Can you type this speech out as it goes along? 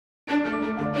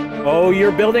Oh,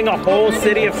 you're building a whole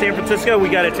city of San Francisco? We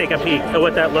got to take a peek at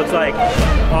what that looks like.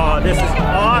 Oh, this is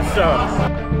awesome.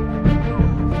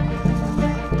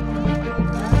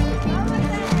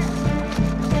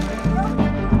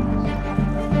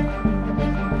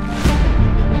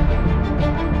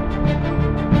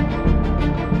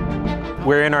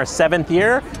 We're in our 7th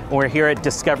year, and we're here at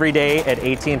Discovery Day at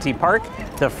AT&T Park,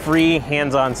 the free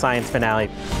hands-on science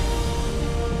finale.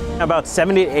 About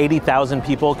 70,000 to 80,000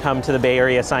 people come to the Bay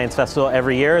Area Science Festival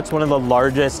every year. It's one of the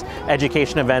largest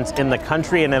education events in the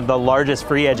country and the largest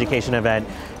free education event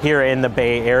here in the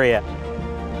Bay Area.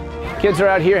 Kids are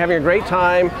out here having a great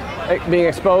time, being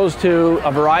exposed to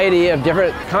a variety of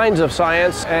different kinds of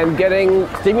science and getting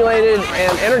stimulated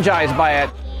and energized by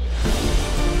it.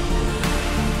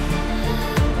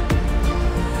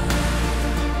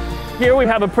 Here we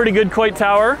have a pretty good Coit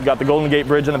Tower. We've got the Golden Gate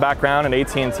Bridge in the background and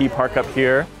AT&T Park up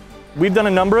here. We've done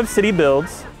a number of city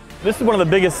builds. This is one of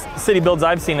the biggest city builds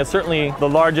I've seen. It's certainly the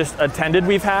largest attended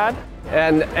we've had.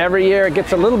 And every year it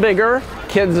gets a little bigger.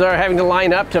 Kids are having to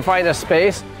line up to find a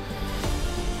space.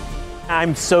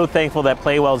 I'm so thankful that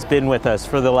Playwell's been with us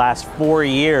for the last 4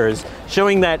 years,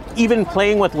 showing that even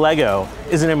playing with Lego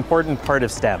is an important part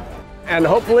of STEM. And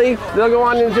hopefully they'll go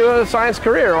on into a science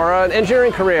career or an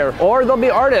engineering career, or they'll be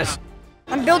artists.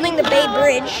 I'm building the Bay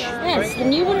Bridge. Yes, the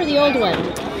new one or the old one?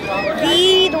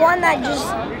 The one that just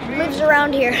lives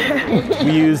around here.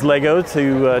 We use Lego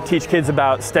to teach kids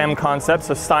about STEM concepts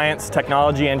of science,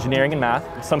 technology, engineering, and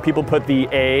math. Some people put the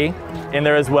A in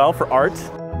there as well for art.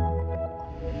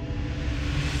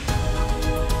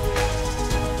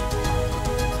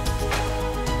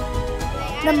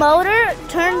 The motor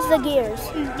turns the gears.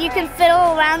 You can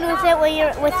fiddle around with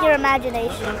it with your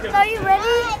imagination. Are you ready?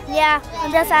 Yeah,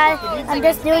 I'm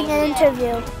just doing an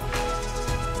interview.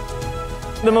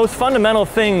 The most fundamental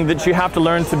thing that you have to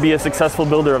learn to be a successful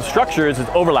builder of structures is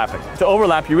overlapping. To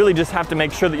overlap, you really just have to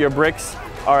make sure that your bricks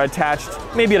are attached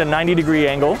maybe at a 90-degree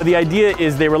angle. The idea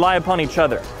is they rely upon each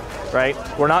other, right?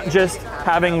 We're not just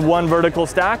having one vertical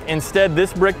stack. Instead,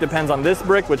 this brick depends on this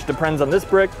brick, which depends on this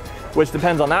brick, which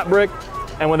depends on that brick.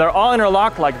 And when they're all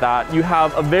interlocked like that, you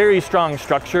have a very strong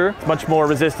structure, much more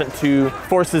resistant to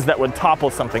forces that would topple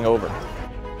something over.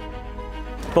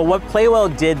 But what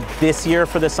Playwell did this year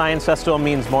for the Science Festival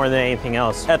means more than anything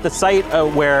else. At the site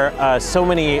where so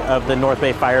many of the North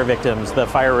Bay fire victims, the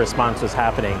fire response was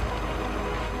happening,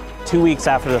 2 weeks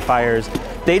after the fires,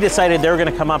 they decided they were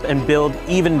going to come up and build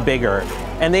even bigger.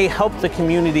 And they helped the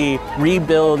community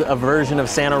rebuild a version of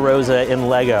Santa Rosa in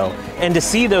Lego. And to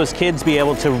see those kids be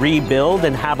able to rebuild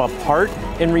and have a part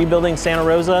in rebuilding Santa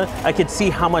Rosa, I could see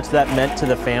how much that meant to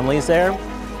the families there.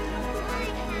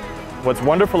 What's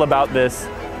wonderful about this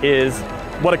is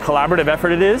what a collaborative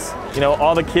effort it is. You know,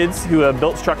 all the kids who have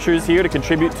built structures here to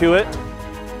contribute to it.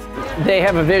 They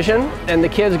have a vision, and the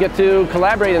kids get to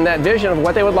collaborate in that vision of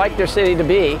what they would like their city to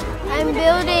be. I'm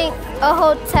building a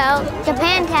hotel,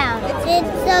 Japantown. It's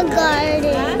a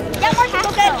garden.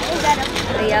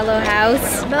 A yellow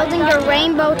house. Building a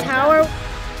rainbow tower.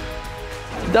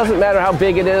 It doesn't matter how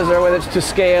big it is or whether it's to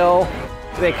scale,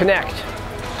 they connect.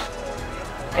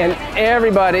 And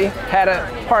everybody had a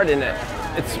part in it.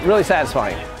 It's really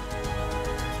satisfying.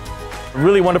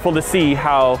 Really wonderful to see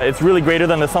how it's really greater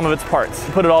than the sum of its parts.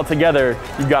 Put it all together,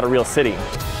 you've got a real city.